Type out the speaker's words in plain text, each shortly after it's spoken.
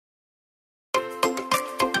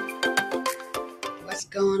What's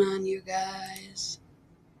going on, you guys?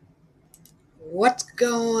 What's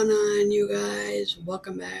going on, you guys?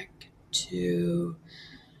 Welcome back to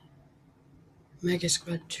Mega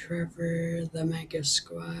Squad Trevor, the Mega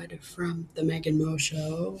Squad from the Megan Mo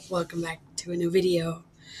Show. Welcome back to a new video.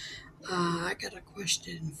 I got a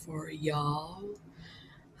question for y'all.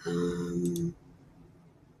 Do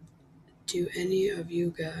any of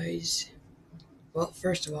you guys, well,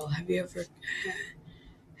 first of all, have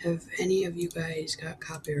any of you guys got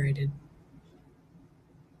copyrighted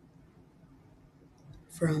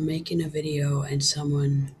from making a video and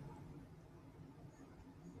someone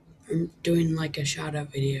doing like a shout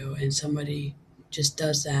out video and somebody just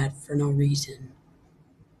does that for no reason,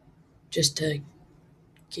 just to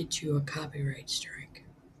get you a copyright strike?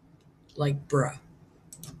 Like, bruh,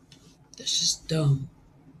 that's just dumb.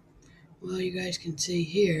 Well, you guys can see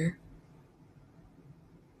here,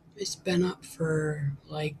 it's been up for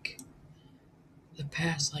like the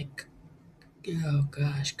past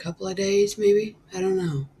couple of days maybe, I don't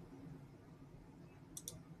know.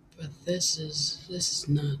 But this is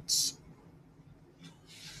nuts.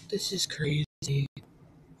 This is crazy.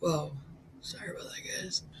 Whoa, sorry about that,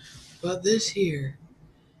 guys. But this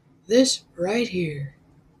right here.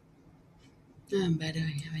 By the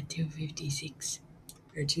way, I'm at 256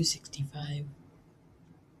 or 265.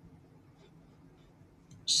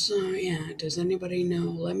 So yeah, does anybody know?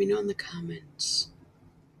 Let me know in the comments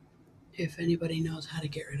if anybody knows how to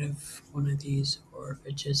get rid of one of these, or if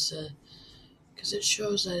it just because it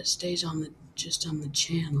shows that it stays on the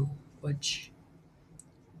channel, which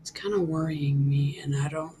it's kind of worrying me, and I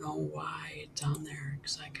don't know why it's on there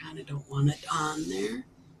because I kind of don't want it on there.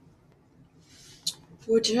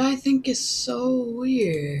 Which I think is so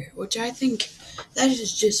weird. Which I think that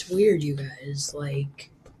is just weird, you guys. Like,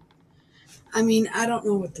 I mean, I don't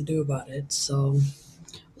know what to do about it, so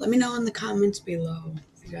let me know in the comments below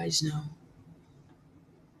if you guys know.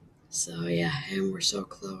 So yeah, and we're so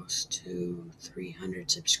close to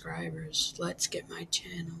 300 subscribers. Let's get my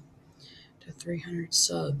channel to 300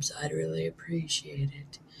 subs. I'd really appreciate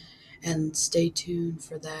it. And stay tuned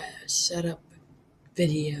for that setup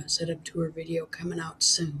tour video coming out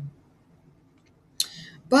soon.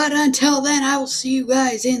 But until then, I will see you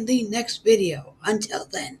guys in the next video. Until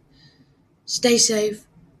then, stay safe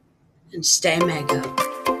and stay mega.